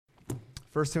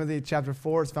1 Timothy chapter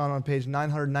 4 is found on page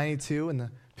 992 in the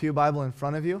Pew Bible in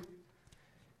front of you.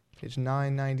 Page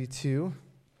 992.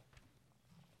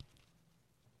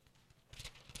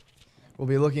 We'll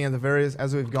be looking at the various,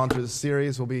 as we've gone through the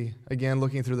series, we'll be, again,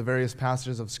 looking through the various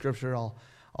passages of Scripture. I'll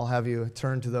have you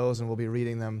turn to those, and we'll be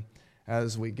reading them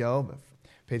as we go. But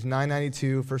page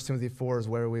 992, 1 Timothy 4 is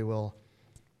where we will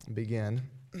begin.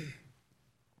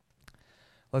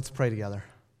 Let's pray together.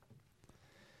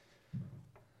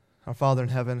 Our Father in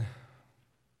heaven,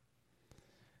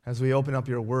 as we open up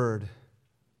your word,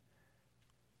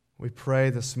 we pray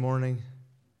this morning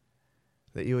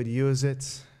that you would use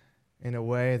it in a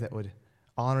way that would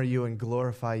honor you and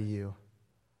glorify you,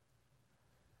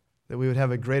 that we would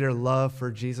have a greater love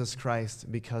for Jesus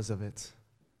Christ because of it.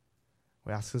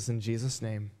 We ask this in Jesus'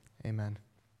 name. Amen.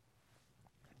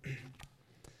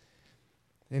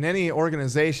 In any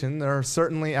organization, there are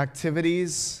certain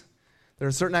activities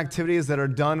that are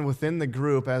done within the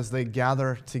group as they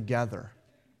gather together.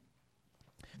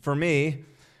 For me,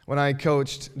 when I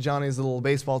coached Johnny's little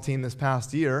baseball team this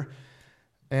past year,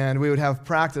 and we would have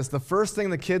practice, the first thing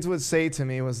the kids would say to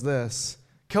me was this: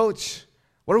 "Coach,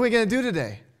 what are we going to do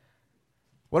today?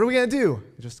 What are we going to do?"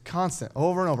 Just constant,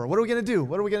 over and over. What are we going to do?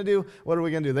 What are we going to do? What are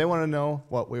we going to do? They want to know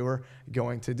what we were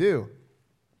going to do.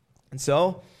 And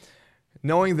so,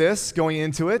 knowing this, going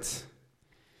into it,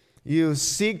 you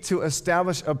seek to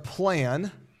establish a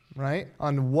plan, right,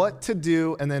 on what to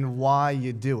do and then why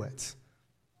you do it.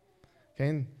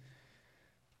 Okay?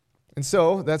 And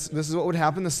so this is what would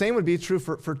happen. The same would be true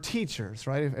for teachers,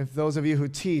 right? If those of you who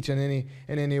teach in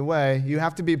any way, you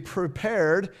have to be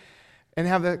prepared and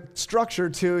have a structure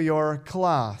to your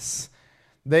class.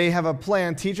 They have a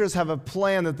plan. Teachers have a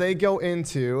plan that they go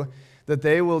into that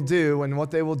they will do and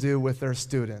what they will do with their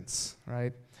students,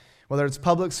 right? Whether it's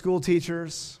public school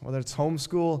teachers, whether it's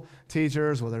homeschool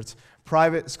teachers, whether it's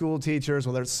private school teachers,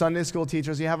 whether it's Sunday school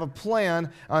teachers, you have a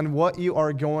plan on what you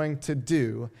are going to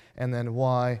do and then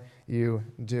why you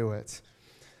do it.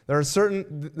 There are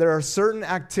certain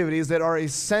activities that are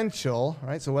essential,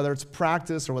 right? So whether it's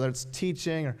practice or whether it's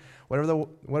teaching or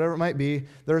whatever it might be,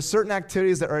 there are certain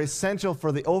activities that are essential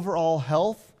for the overall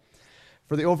health,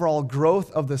 for the overall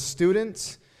growth of the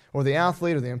student or the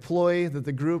athlete or the employee that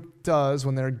the group does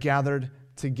when they're gathered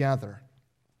together.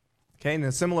 Okay, in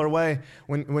a similar way,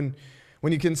 when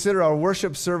you consider our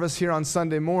worship service here on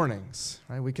Sunday mornings,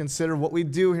 right? We consider what we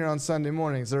do here on Sunday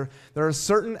mornings. There are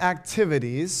certain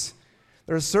activities,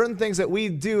 there are certain things that we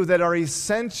do that are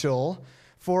essential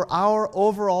for our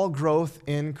overall growth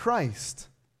in Christ.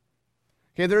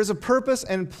 Okay, there is a purpose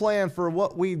and plan for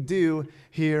what we do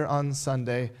here on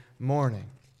Sunday morning.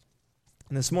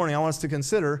 And this morning, I want us to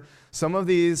consider some of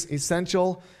these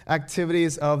essential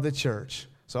activities of the church.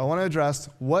 So I want to address,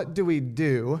 what do we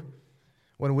do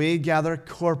when we gather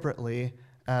corporately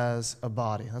as a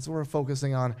body? That's what we're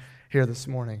focusing on here this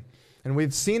morning. And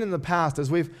we've seen in the past, as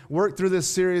we've worked through this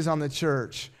series on the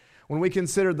church, when we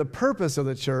consider the purpose of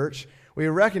the church, we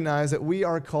recognize that we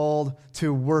are called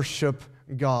to worship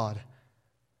God.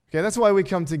 Okay, that's why we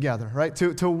come together, right?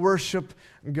 To worship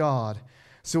God.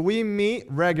 So we meet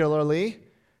regularly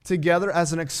together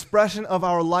as an expression of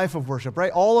our life of worship,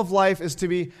 right? All of life is to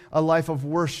be a life of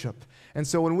worship. And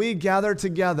so when we gather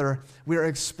together, we are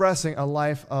expressing a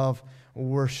life of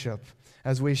worship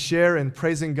as we share in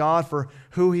praising God for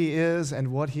who He is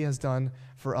and what He has done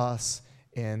for us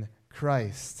in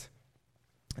Christ.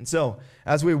 And so,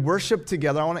 as we worship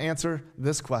together, I want to answer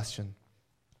this question.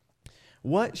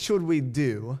 What should we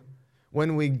do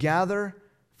when we gather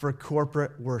for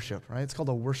corporate worship, right? It's called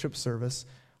a worship service.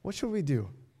 What should we do?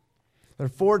 There are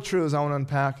 4 truths I want to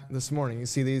unpack this morning. You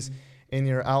see these in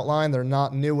your outline. They're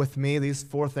not new with me. These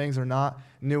 4 things are not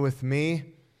new with me.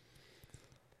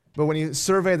 But when you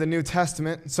survey the New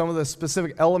Testament, some of the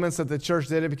specific elements that the church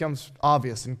did, it becomes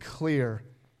obvious and clear.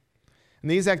 And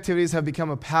these activities have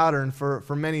become a pattern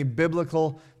for many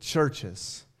biblical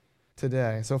churches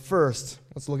today. So first,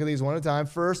 let's look at these one at a time.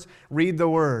 First, read the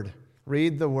Word.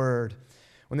 Read the Word.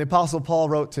 When the Apostle Paul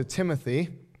wrote to Timothy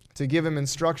to give him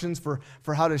instructions for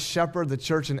how to shepherd the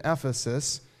church in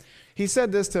Ephesus, he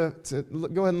said this go ahead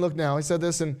and look now. He said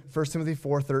this in 1 Timothy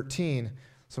 4:13.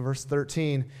 So verse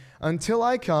 13, until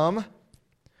I come,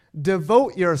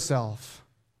 devote yourself.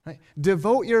 Right?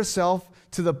 Devote yourself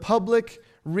to the public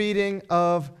reading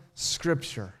of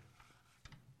Scripture.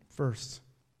 First,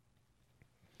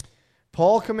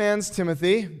 Paul commands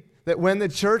Timothy that when the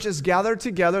church is gathered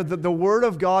together, that the Word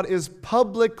of God is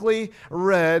publicly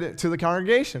read to the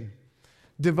congregation.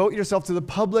 Devote yourself to the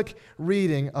public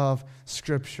reading of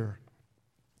Scripture.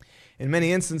 In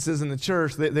many instances in the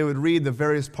church, they would read the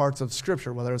various parts of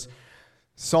Scripture, whether it's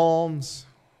Psalms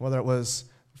whether it was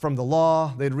from the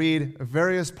law, they'd read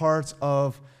various parts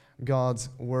of God's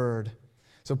word.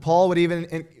 So Paul would even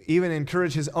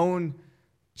encourage his own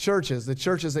churches, the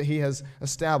churches that he has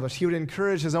established. He would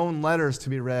encourage his own letters to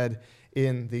be read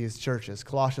in these churches.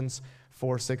 Colossians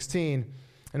 4:16.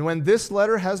 And when this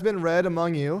letter has been read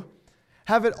among you,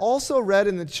 have it also read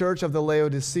in the church of the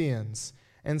Laodiceans,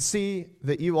 and see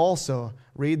that you also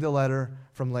read the letter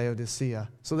from Laodicea.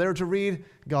 So they're to read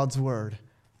God's word.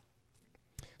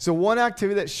 So one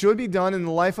activity that should be done in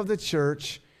the life of the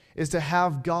church is to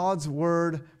have God's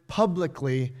word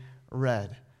publicly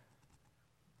read.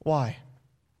 Why?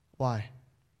 Why?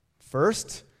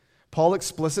 First, Paul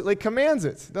explicitly commands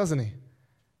it, doesn't he?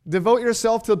 Devote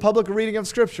yourself to the public reading of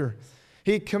Scripture.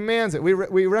 He commands it.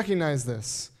 We recognize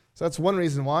this. So that's one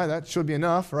reason why. That should be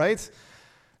enough, right?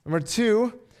 Number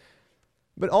two,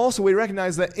 but also we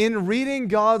recognize that in reading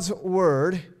God's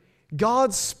word,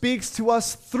 God speaks to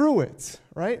us through it,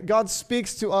 right? God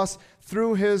speaks to us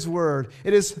through his word.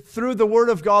 It is through the word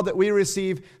of God that we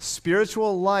receive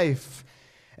spiritual life,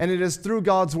 and it is through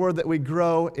God's word that we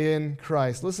grow in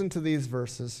Christ. Listen to these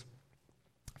verses.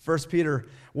 1 Peter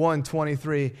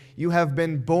 1:23, you have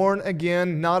been born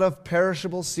again, not of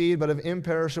perishable seed, but of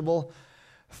imperishable,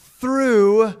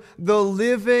 through the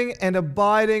living and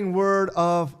abiding word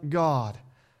of God.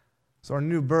 So our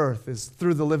new birth is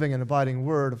through the living and abiding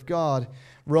word of God.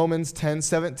 Romans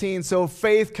 10:17, so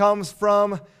faith comes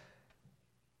from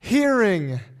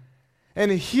hearing,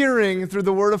 and hearing through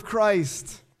the word of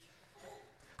Christ.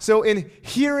 So in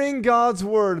hearing God's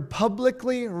word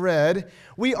publicly read,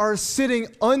 we are sitting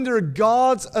under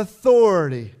God's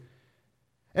authority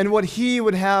and what he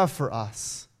would have for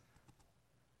us.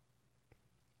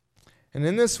 And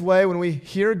in this way, when we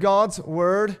hear God's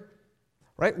word,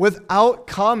 right, without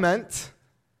comment,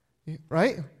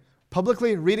 right,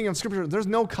 publicly reading of Scripture, there's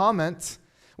no comment.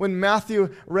 When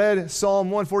Matthew read Psalm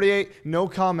 148, no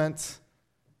comment.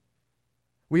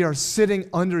 We are sitting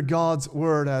under God's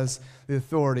word as the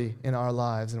authority in our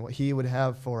lives and what he would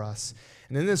have for us.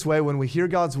 And in this way, when we hear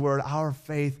God's word, our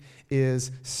faith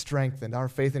is strengthened. Our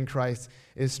faith in Christ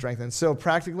is strengthened. So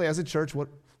practically as a church, what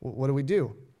do we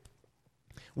do?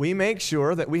 We make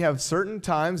sure that we have certain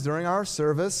times during our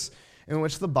service in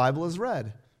which the Bible is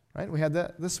read. Right? We had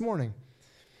that this morning.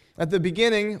 At the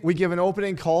beginning, we give an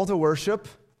opening call to worship.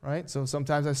 Right? So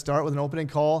sometimes I start with an opening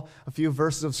call, a few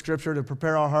verses of Scripture to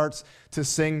prepare our hearts to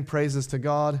sing praises to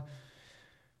God.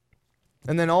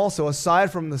 And then also,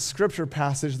 aside from the Scripture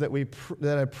passage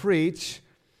that I preach,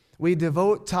 we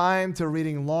devote time to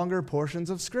reading longer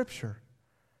portions of Scripture,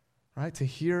 right? To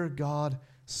hear God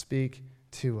speak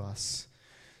to us.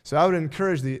 So I would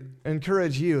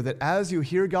encourage you that as you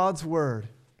hear God's word,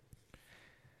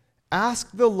 ask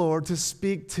the Lord to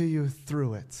speak to you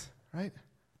through it, right?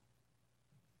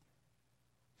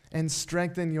 And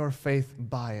strengthen your faith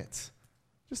by it.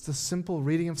 Just a simple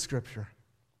reading of Scripture.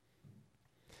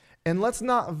 And let's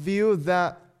not view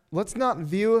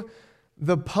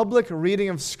the public reading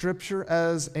of Scripture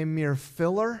as a mere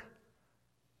filler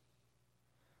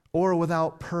or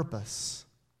without purpose.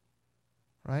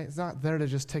 Right? It's not there to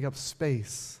just take up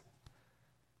space.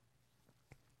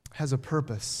 It has a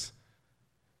purpose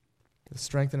to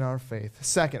strengthen our faith.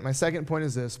 My second point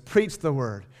is this: preach the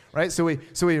word. Right? So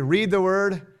we read the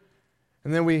word,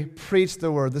 and then we preach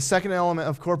the word. The second element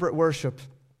of corporate worship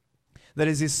that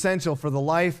is essential for the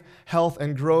life, health,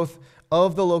 and growth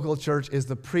of the local church is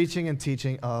the preaching and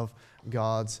teaching of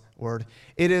God's word.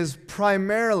 It is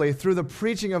primarily through the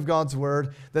preaching of God's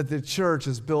word that the church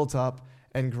is built up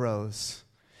and grows.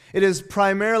 It is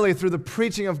primarily through the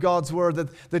preaching of God's word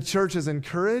that the church is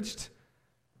encouraged,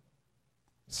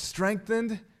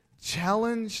 strengthened,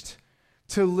 challenged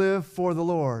to live for the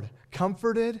Lord,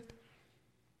 comforted.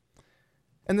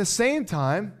 At the same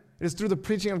time, it is through the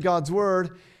preaching of God's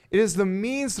word, it is the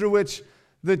means through which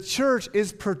the church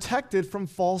is protected from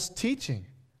false teaching.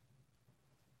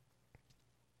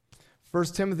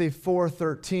 1 Timothy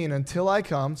 4:13, until I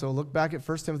come, so look back at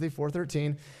 1 Timothy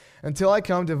 4:13, until I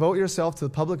come, devote yourself to the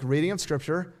public reading of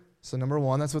Scripture. So number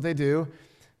one, that's what they do.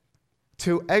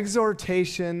 To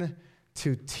exhortation,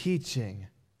 to teaching.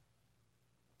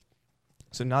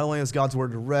 So not only is God's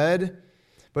word read,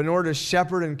 but in order to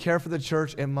shepherd and care for the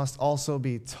church, it must also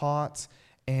be taught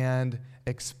and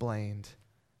explained.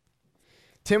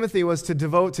 Timothy was to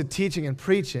devote to teaching and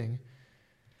preaching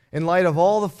in light of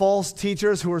all the false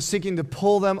teachers who were seeking to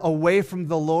pull them away from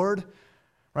the Lord.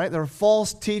 Right? There are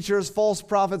false teachers, false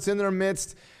prophets in their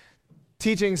midst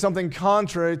teaching something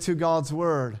contrary to God's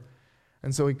word.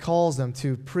 And so he calls them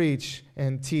to preach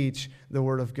and teach the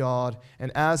word of God.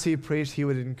 And as he preached, he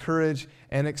would encourage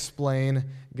and explain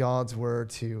God's word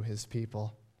to his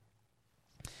people.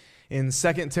 In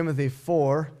 2 Timothy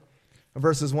 4,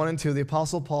 verses 1 and 2, the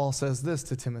Apostle Paul says this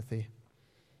to Timothy: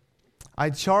 I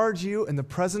charge you in the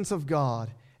presence of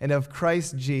God and of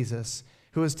Christ Jesus,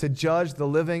 who is to judge the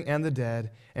living and the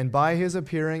dead, and by his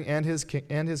appearing and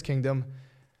his kingdom,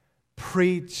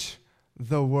 preach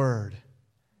the word.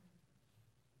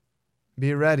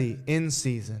 Be ready in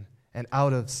season and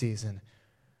out of season.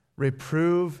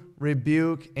 Reprove,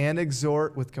 rebuke, and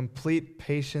exhort with complete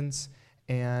patience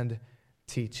and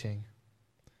teaching.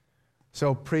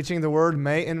 So preaching the word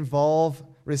may involve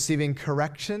receiving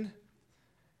correction,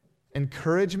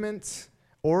 encouragement,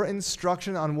 or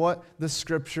instruction on what the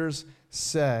Scriptures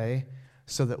say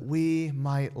so that we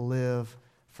might live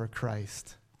for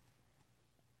Christ.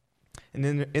 And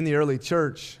in the early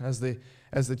church, as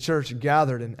the church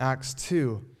gathered in Acts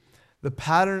 2, the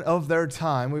pattern of their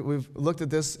time, we've looked at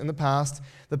this in the past,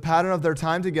 the pattern of their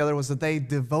time together was that they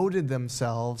devoted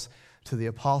themselves to the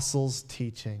apostles'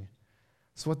 teaching.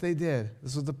 That's what they did.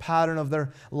 This was the pattern of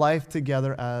their life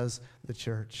together as the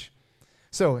church.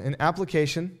 So, in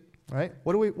application, right?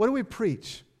 What do we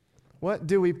preach? What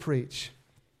do we preach?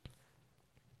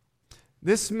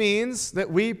 This means that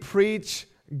we preach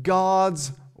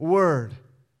God's word.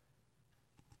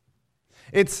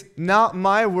 It's not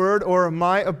my word or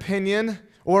my opinion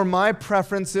or my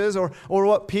preferences or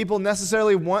what people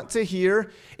necessarily want to hear.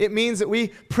 It means that we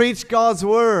preach God's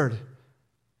word.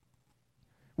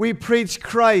 We preach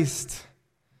Christ.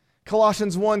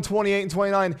 Colossians 1, 28 and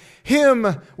 29.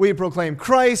 Him we proclaim.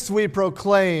 Christ we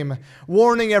proclaim.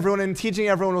 Warning everyone and teaching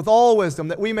everyone with all wisdom,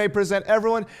 that we may present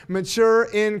everyone mature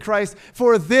in Christ.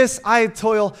 For this I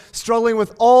toil, struggling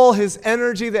with all his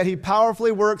energy that he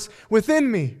powerfully works within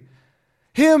me.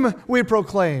 Him we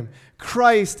proclaim.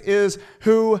 Christ is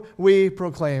who we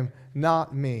proclaim,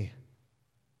 not me.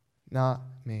 Not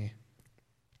me.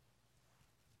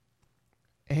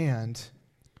 And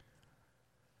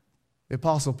the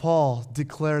Apostle Paul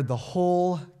declared the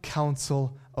whole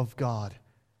counsel of God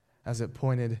as it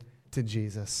pointed to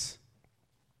Jesus.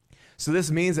 So this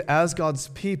means that as God's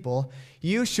people,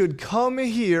 you should come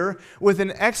here with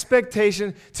an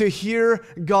expectation to hear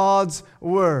God's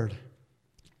word.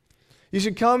 You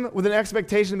should come with an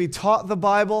expectation to be taught the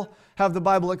Bible, have the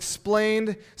Bible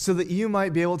explained so that you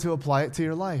might be able to apply it to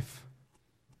your life.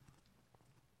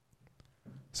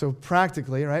 So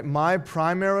practically, right, my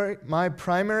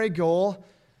primary goal,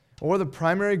 or the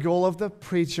primary goal of the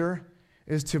preacher,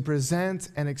 is to present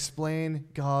and explain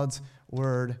God's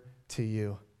word to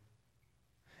you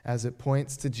as it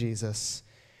points to Jesus,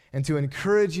 and to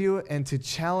encourage you and to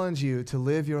challenge you to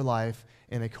live your life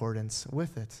in accordance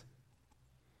with it.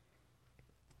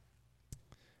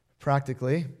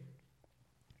 Practically,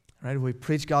 right, we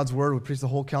preach God's word, we preach the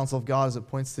whole counsel of God as it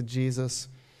points to Jesus.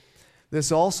 This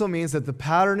also means that the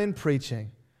pattern in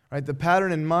preaching, right, the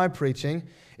pattern in my preaching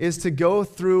is to go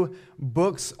through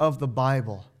books of the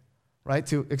Bible, right,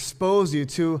 to expose you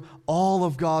to all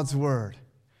of God's word.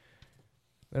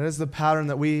 That is the pattern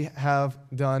that we have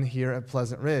done here at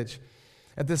Pleasant Ridge.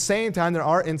 At the same time, there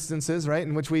are instances, right,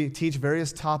 in which we teach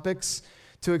various topics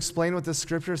to explain what the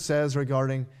Scripture says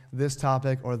regarding this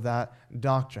topic or that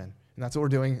doctrine. And that's what we're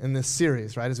doing in this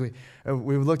series, right? As we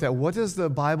looked at what does the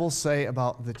Bible say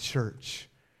about the church,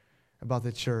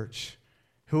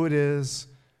 who it is,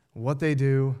 what they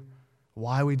do,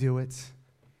 why we do it.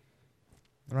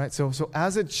 All right, so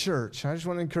as a church, I just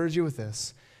want to encourage you with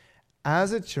this.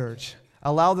 As a church,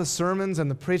 allow the sermons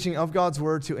and the preaching of God's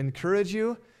word to encourage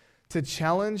you, to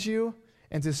challenge you,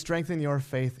 and to strengthen your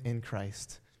faith in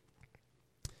Christ.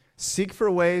 Seek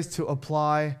for ways to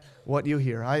apply what you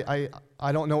hear.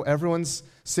 I don't know everyone's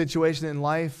situation in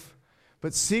life,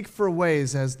 but seek for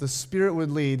ways as the Spirit would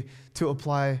lead to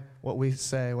apply what we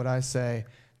say, what I say,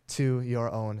 to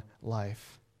your own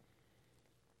life.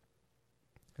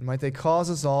 And might they cause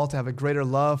us all to have a greater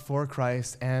love for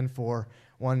Christ and for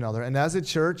one another. And as a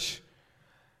church,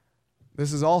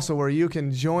 this is also where you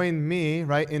can join me,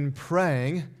 right, in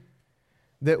praying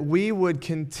that we would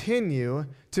continue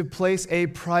to place a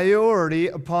priority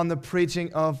upon the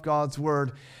preaching of God's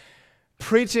word.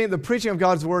 The preaching of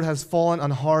God's word has fallen on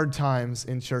hard times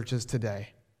in churches today.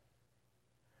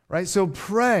 Right? So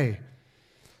pray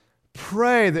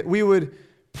that we would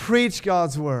preach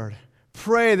God's word.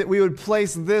 Pray that we would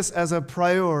place this as a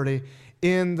priority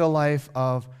in the life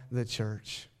of the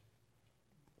church.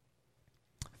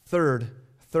 Third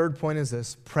point is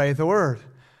this: pray the word.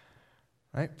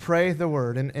 Right? Pray the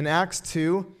word. In Acts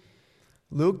 2,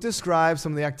 Luke describes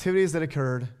some of the activities that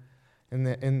occurred in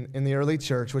the early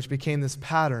church, which became this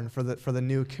pattern for the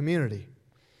new community.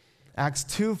 Acts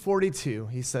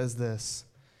 2:42, he says this: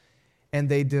 And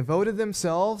they devoted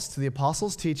themselves to the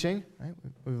apostles' teaching, right?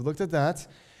 We've looked at that,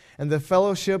 and the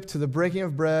fellowship, to the breaking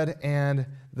of bread, and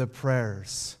the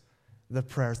prayers. The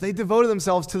prayers. They devoted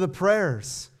themselves to the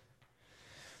prayers.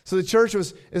 So the church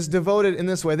is devoted in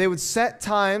this way. They would set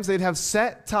times, they'd have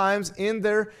set times in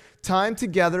their time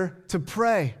together to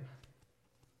pray.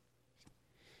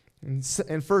 In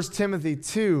 1 Timothy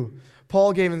 2,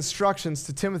 Paul gave instructions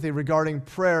to Timothy regarding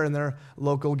prayer in their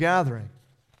local gathering.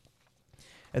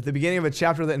 At the beginning of a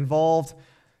chapter that involved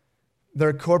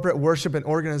their corporate worship and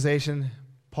organization,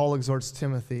 Paul exhorts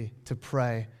Timothy to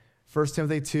pray. 1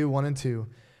 Timothy 2, 1 and 2.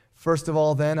 First of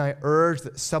all, then, I urge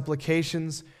that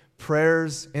supplications,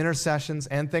 prayers, intercessions,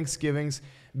 and thanksgivings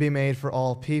be made for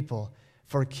all people,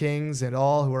 for kings and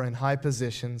all who are in high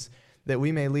positions, that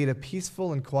we may lead a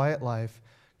peaceful and quiet life,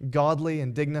 godly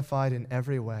and dignified in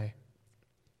every way.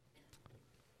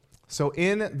 So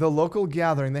in the local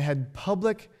gathering, they had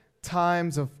public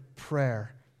times of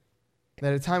prayer. They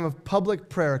had a time of public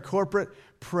prayer, corporate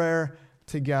prayer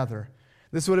together.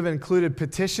 This would have included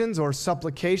petitions or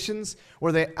supplications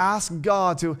where they ask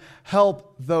God to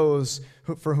help those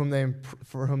for whom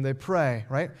they pray,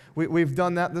 right? We've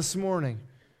done that this morning.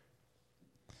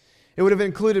 It would have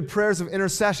included prayers of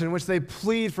intercession in which they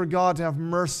plead for God to have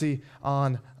mercy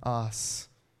on us.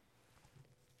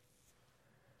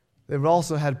 They've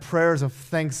also had prayers of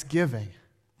thanksgiving,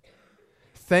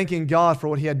 thanking God for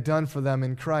what He had done for them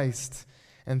in Christ,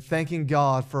 and thanking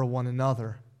God for one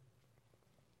another.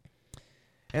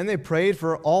 And they prayed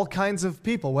for all kinds of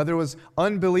people, whether it was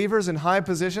unbelievers in high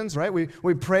positions, right?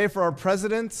 We pray for our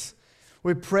presidents.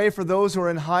 We pray for those who are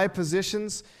in high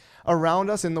positions around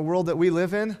us in the world that we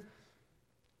live in.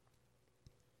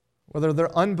 Whether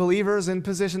they're unbelievers in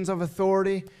positions of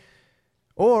authority,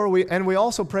 we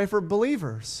also pray for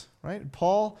believers, right?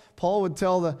 Paul would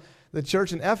tell the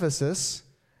church in Ephesus,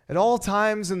 at all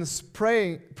times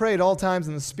pray at all times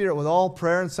in the Spirit with all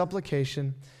prayer and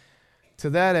supplication. To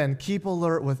that end, keep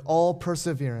alert with all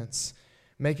perseverance,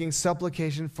 making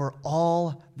supplication for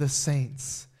all the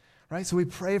saints. Right? So we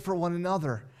pray for one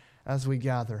another as we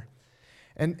gather.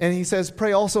 And he says,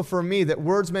 pray also for me that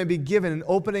words may be given in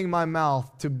opening my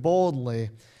mouth to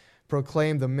boldly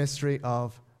proclaim the mystery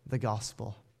of the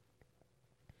gospel.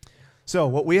 So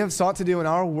what we have sought to do in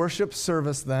our worship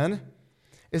service then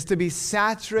is to be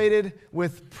saturated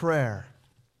with prayer.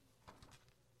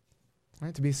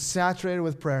 Right? To be saturated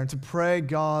with prayer and to pray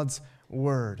God's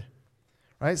word.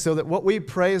 Right? So that what we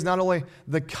pray is not only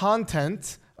the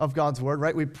content of God's word,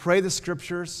 right? We pray the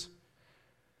scriptures,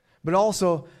 but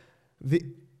also the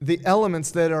elements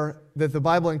that the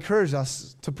Bible encourages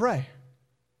us to pray.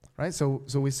 Right? So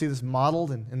we see this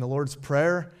modeled in the Lord's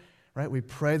Prayer. Right? We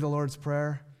pray the Lord's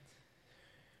Prayer.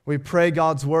 We pray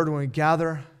God's word when we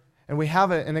gather. And we have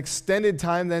an extended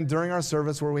time then during our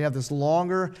service where we have this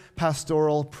longer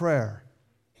pastoral prayer.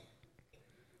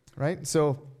 Right?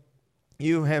 So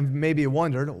you have maybe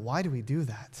wondered, why do we do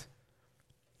that?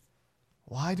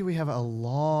 Why do we have a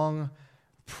long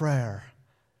prayer?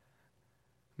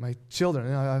 My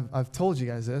children, I've told you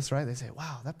guys this, right? They say,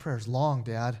 wow, that prayer's long,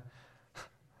 Dad.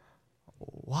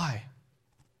 Why?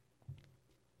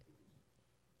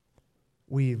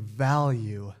 We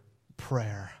value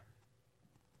prayer.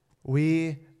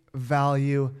 We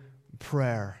value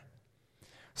prayer.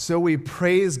 So we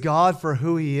praise God for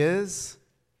who He is.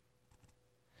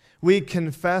 We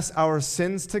confess our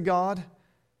sins to God.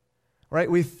 Right?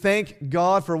 We thank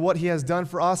God for what He has done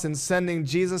for us in sending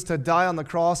Jesus to die on the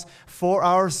cross for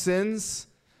our sins.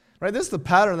 Right? This is the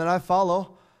pattern that I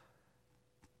follow.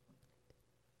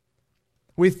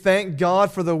 We thank God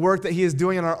for the work that He is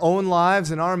doing in our own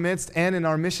lives, in our midst, and in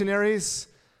our missionaries.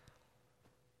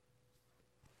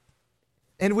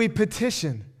 And we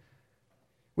petition.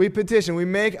 We petition. We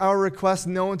make our requests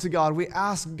known to God. We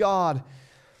ask God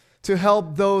to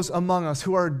help those among us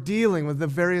who are dealing with the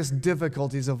various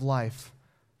difficulties of life.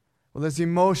 Whether it's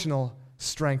emotional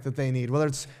strength that they need, whether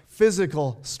it's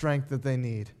physical strength that they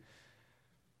need.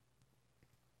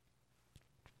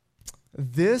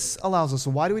 This allows us, so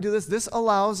why do we do this? This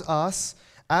allows us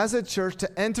as a church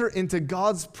to enter into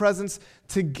God's presence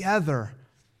together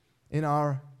in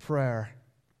our prayer.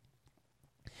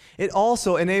 It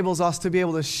also enables us to be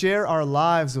able to share our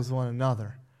lives with one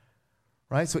another.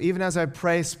 Right? So even as I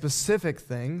pray specific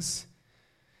things,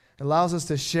 it allows us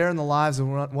to share in the lives of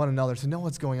one another, to know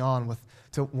what's going on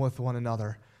with one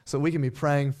another, so we can be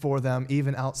praying for them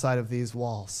even outside of these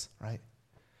walls. Right?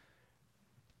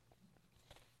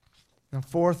 Now,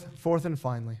 fourth and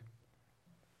finally,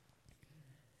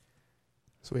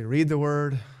 so we read the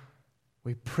Word,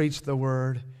 we preach the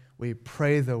Word, we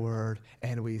pray the Word,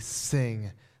 and we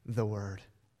sing the Word.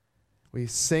 We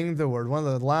sing the word. One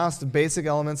of the last basic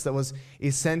elements that was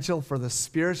essential for the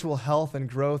spiritual health and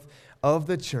growth of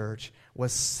the church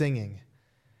was singing,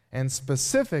 and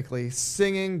specifically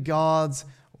singing God's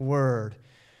word.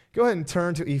 Go ahead and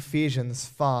turn to Ephesians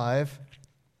 5.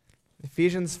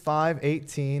 Ephesians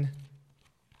 5:18,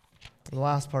 the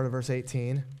last part of verse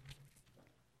 18.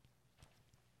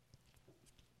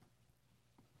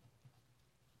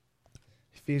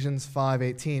 Ephesians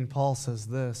 5:18, Paul says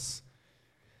this,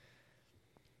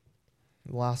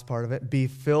 the last part of it, be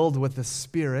filled with the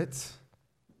Spirit,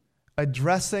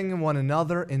 addressing one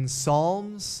another in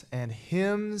psalms and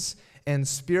hymns and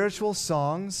spiritual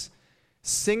songs,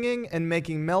 singing and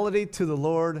making melody to the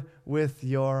Lord with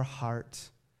your heart.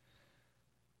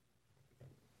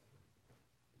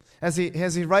 As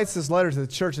he writes this letter to the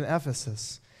church in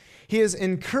Ephesus, he is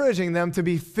encouraging them to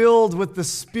be filled with the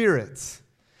Spirit,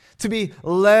 to be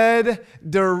led,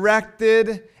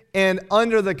 directed, and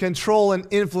under the control and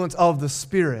influence of the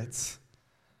Spirit.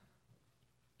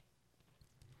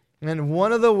 And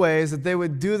one of the ways that they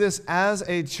would do this as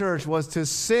a church was to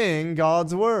sing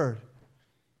God's word.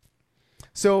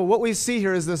 So what we see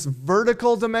here is this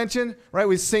vertical dimension, right?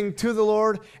 We sing to the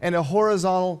Lord, and a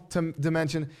horizontal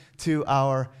dimension to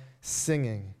our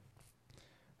singing.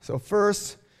 So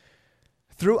first,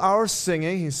 through our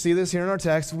singing, you see this here in our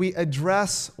text, we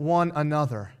address one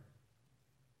another.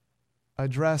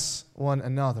 Address one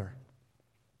another.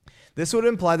 This would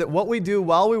imply that what we do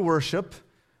while we worship,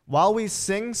 while we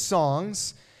sing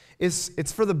songs,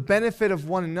 it's for the benefit of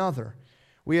one another.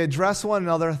 We address one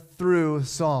another through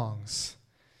songs.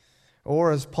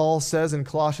 Or as Paul says in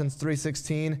Colossians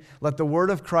 3:16, let the word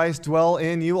of Christ dwell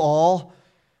in you all.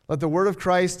 Let the word of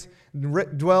Christ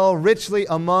dwell richly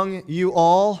among you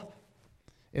all,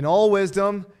 in all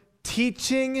wisdom,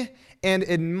 teaching and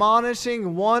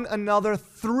admonishing one another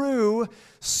through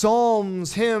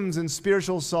psalms, hymns, and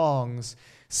spiritual songs,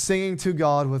 singing to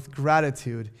God with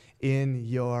gratitude in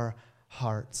your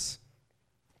hearts.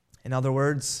 In other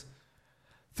words,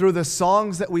 through the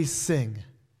songs that we sing,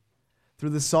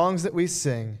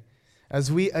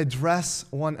 as we address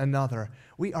one another,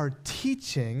 we are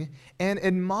teaching and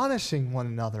admonishing one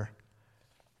another.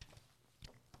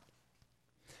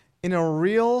 In a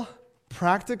real,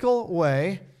 practical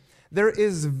way, there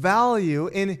is value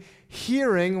in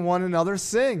hearing one another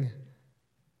sing.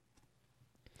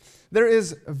 There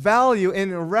is value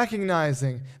in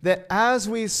recognizing that as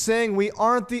we sing, we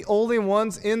aren't the only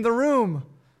ones in the room.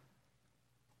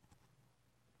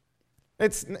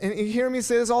 And you hear me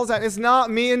say this all the time, it's not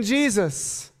me and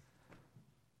Jesus.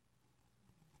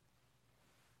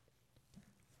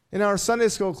 In our Sunday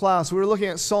school class, we were looking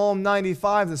at Psalm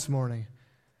 95 this morning.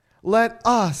 Let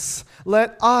us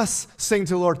sing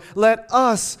to the Lord. Let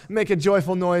us make a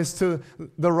joyful noise to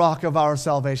the rock of our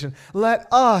salvation. Let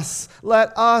us.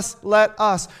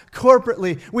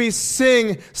 Corporately, we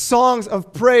sing songs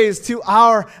of praise to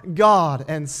our God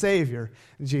and Savior,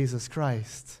 Jesus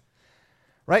Christ.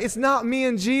 Right? It's not me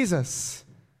and Jesus.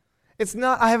 It's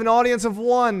not, I have an audience of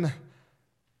one.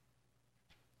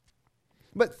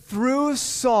 But through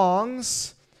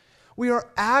songs, we are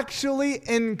actually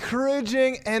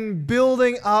encouraging and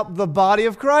building up the body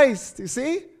of Christ. You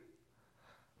see?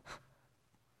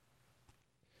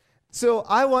 So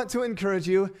I want to encourage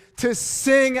you to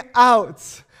sing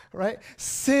out, right?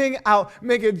 Sing out.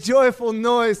 Make a joyful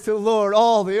noise to the Lord,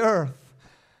 all the earth.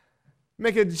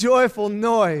 Make a joyful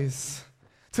noise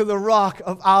to the rock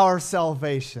of our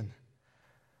salvation.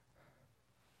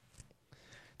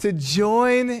 To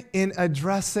join in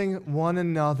addressing one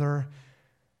another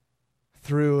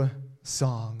through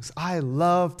songs. I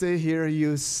love to hear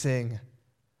you sing.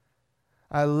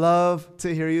 I love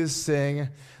to hear you sing.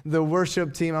 The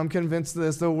worship team, I'm convinced of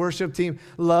this, the worship team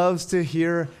loves to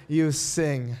hear you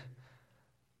sing.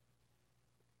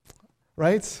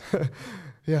 Right?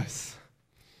 Yes.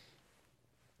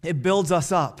 It builds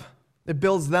us up. It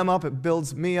builds them up. It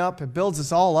builds me up. It builds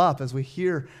us all up as we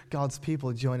hear God's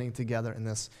people joining together in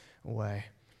this way.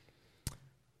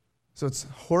 So it's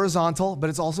horizontal, but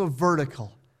it's also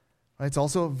vertical. Right? It's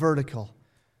also vertical.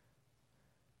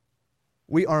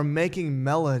 We are making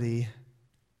melody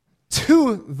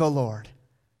to the Lord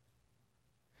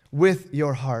with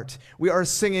your heart. We are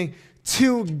singing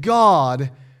to God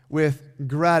with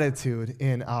gratitude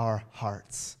in our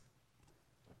hearts.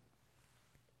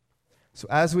 So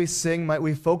as we sing, might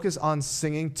we focus on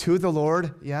singing to the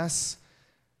Lord? Yes.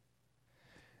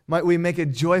 Might we make a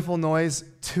joyful noise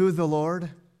to the Lord?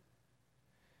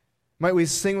 Might we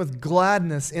sing with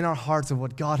gladness in our hearts of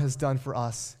what God has done for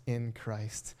us in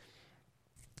Christ?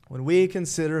 When we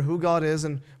consider who God is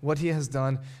and what He has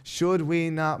done, should we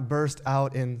not burst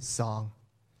out in song?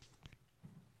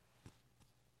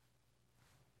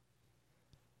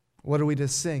 What are we to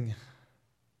sing?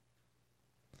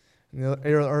 In the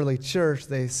early church,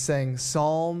 they sang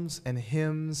psalms and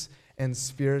hymns and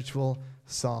spiritual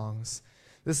songs.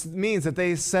 This means that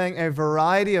they sang a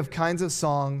variety of kinds of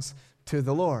songs to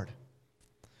the Lord.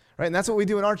 Right? And that's what we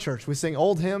do in our church. We sing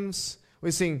old hymns,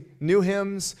 we sing new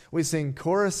hymns, we sing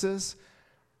choruses.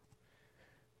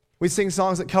 We sing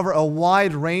songs that cover a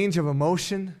wide range of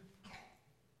emotion.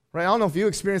 Right? I don't know if you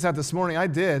experienced that this morning. I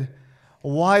did. A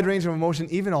wide range of emotion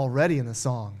even already in the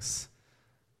songs.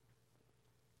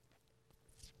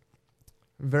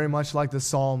 Very much like the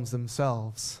Psalms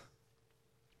themselves.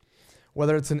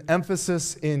 Whether it's an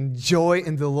emphasis in joy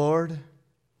in the Lord,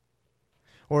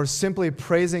 or simply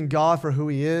praising God for who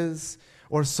He is,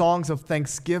 or songs of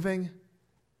thanksgiving,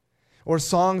 or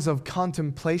songs of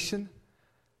contemplation.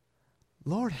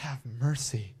 Lord, have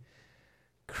mercy.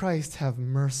 Christ, have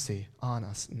mercy on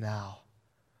us now.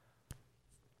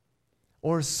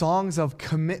 Or songs of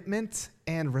commitment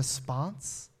and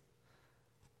response.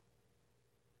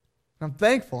 I'm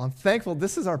thankful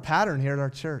this is our pattern here at our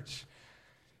church.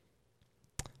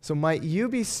 So might you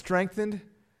be strengthened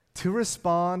to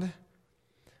respond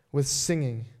with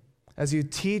singing as you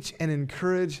teach and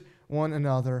encourage one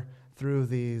another through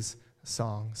these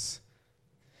songs.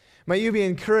 Might you be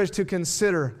encouraged to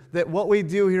consider that what we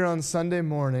do here on Sunday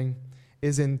morning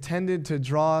is intended to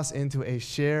draw us into a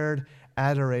shared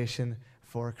adoration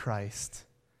for Christ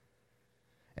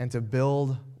and to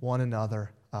build one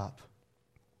another up.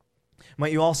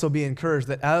 Might you also be encouraged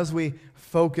that as we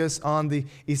focus on the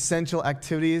essential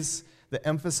activities that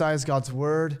emphasize God's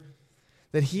Word,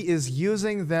 that He is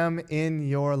using them in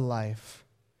your life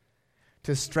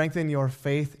to strengthen your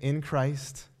faith in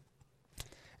Christ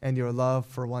and your love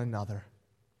for one another.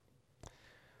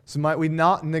 So might we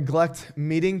not neglect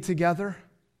meeting together?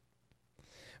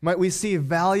 Might we see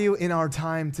value in our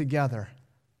time together?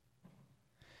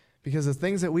 Because the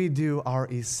things that we do are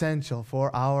essential for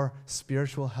our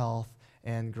spiritual health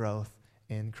and growth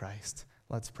in Christ.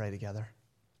 Let's pray together.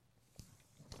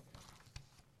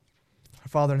 Our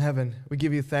Father in heaven, we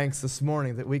give you thanks this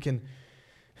morning that we can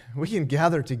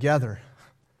gather together.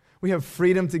 We have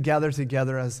freedom to gather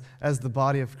together as the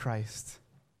body of Christ.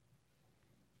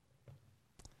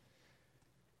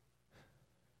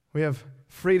 We have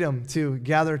freedom to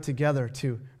gather together,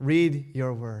 to read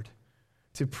your word,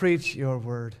 to preach your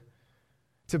word,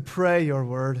 to pray your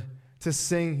word, to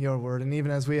sing your word, and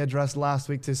even as we addressed last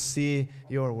week, to see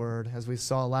your word, as we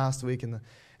saw last week in the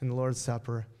Lord's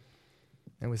Supper,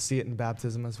 and we see it in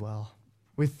baptism as well.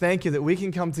 We thank you that we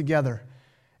can come together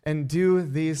and do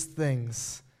these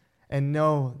things and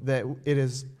know that it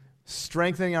is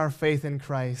strengthening our faith in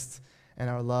Christ and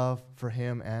our love for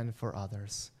Him and for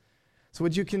others. So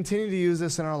would you continue to use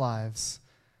this in our lives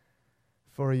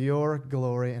for your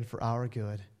glory and for our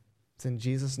good? It's in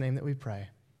Jesus' name that we pray.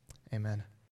 Amen.